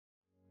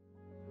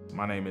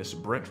My name is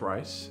Brent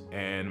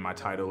and my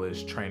title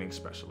is Training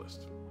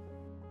Specialist.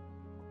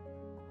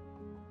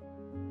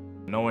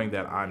 Knowing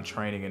that I'm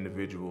training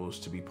individuals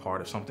to be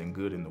part of something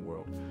good in the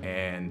world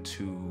and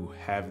to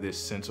have this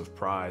sense of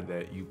pride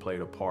that you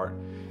played a part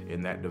in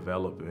that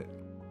development.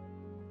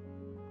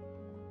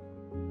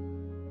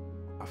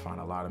 I find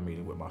a lot of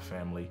meeting with my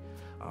family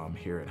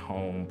here at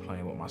home,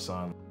 playing with my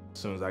son. As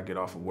soon as I get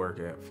off of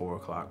work at 4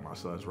 o'clock, my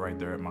son's right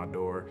there at my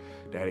door.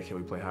 Daddy, can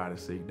we play hide and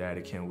seek?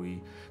 Daddy, can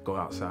we go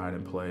outside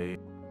and play?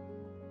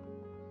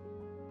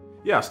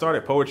 Yeah, I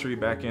started poetry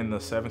back in the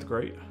 7th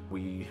grade.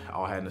 We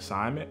all had an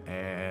assignment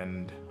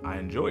and I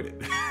enjoyed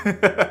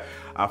it.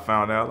 I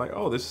found out like,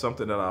 oh, this is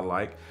something that I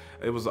like.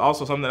 It was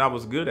also something that I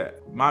was good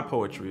at. My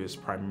poetry is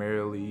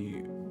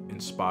primarily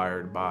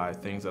inspired by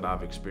things that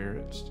I've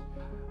experienced.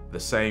 The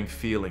same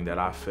feeling that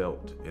I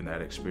felt in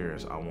that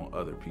experience, I want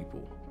other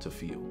people to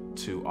feel,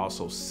 to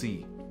also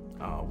see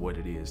what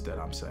it is that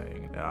I'm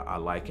saying. I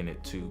liken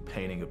it to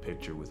painting a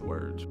picture with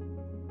words.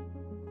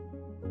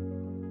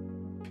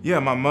 Yeah,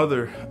 my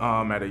mother,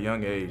 at a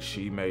young age,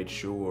 she made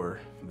sure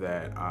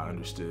that I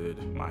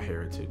understood my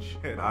heritage.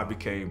 I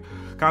became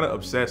kind of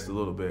obsessed a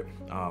little bit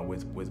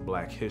with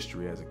Black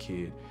history as a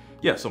kid.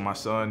 Yeah, so my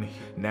son,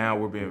 now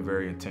we're being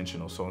very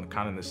intentional. So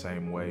kind of in the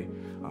same way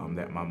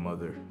that my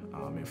mother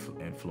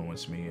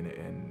influenced me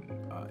and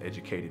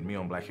educated me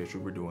on Black history,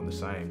 we're doing the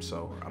same.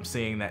 So I'm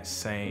seeing that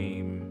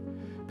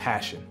same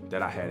passion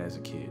that I had as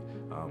a kid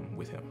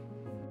with him.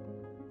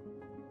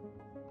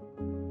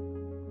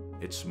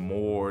 It's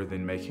more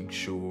than making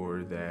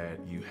sure that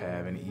you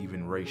have an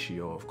even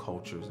ratio of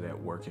cultures that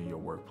work in your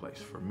workplace.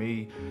 For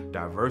me,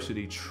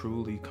 diversity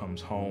truly comes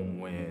home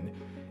when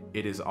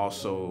it is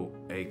also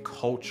a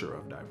culture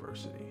of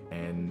diversity,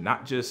 and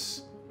not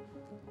just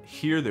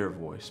hear their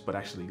voice, but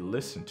actually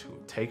listen to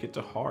it, take it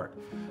to heart,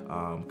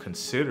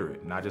 consider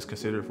it, not just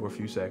consider it for a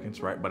few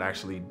seconds, right? But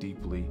actually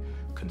deeply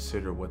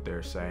consider what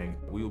they're saying.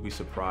 We will be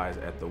surprised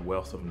at the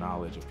wealth of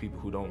knowledge of people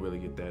who don't really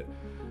get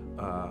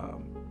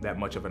that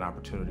much of an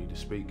opportunity to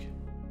speak.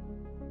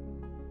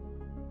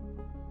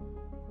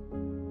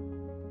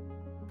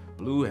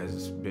 Blue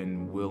has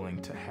been willing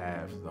to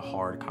have the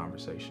hard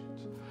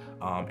conversations.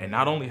 And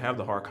not only have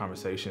the hard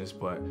conversations,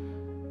 but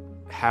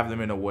have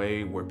them in a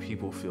way where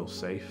people feel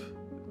safe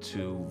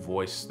to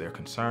voice their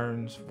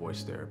concerns,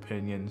 voice their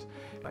opinions,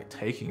 like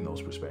taking those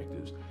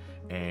perspectives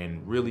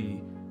and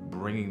really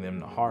bringing them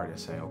to heart and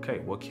saying, okay,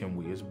 what can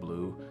we as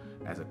Blue,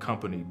 as a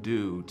company,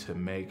 do to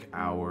make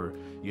our,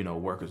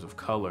 workers of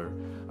color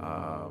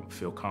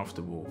feel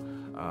comfortable?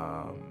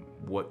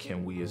 What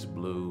can we as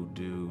Blue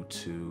do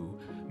to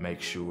make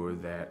sure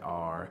that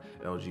our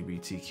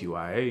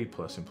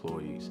LGBTQIA+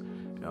 employees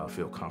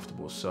feel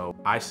comfortable? So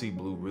I see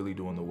Blue really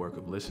doing the work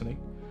of listening.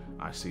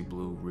 I see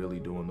Blue really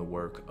doing the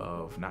work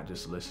of not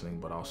just listening,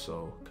 but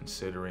also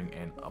considering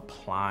and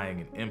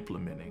applying and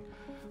implementing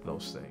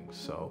those things.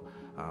 So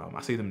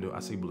I see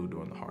Blue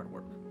doing the hard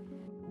work.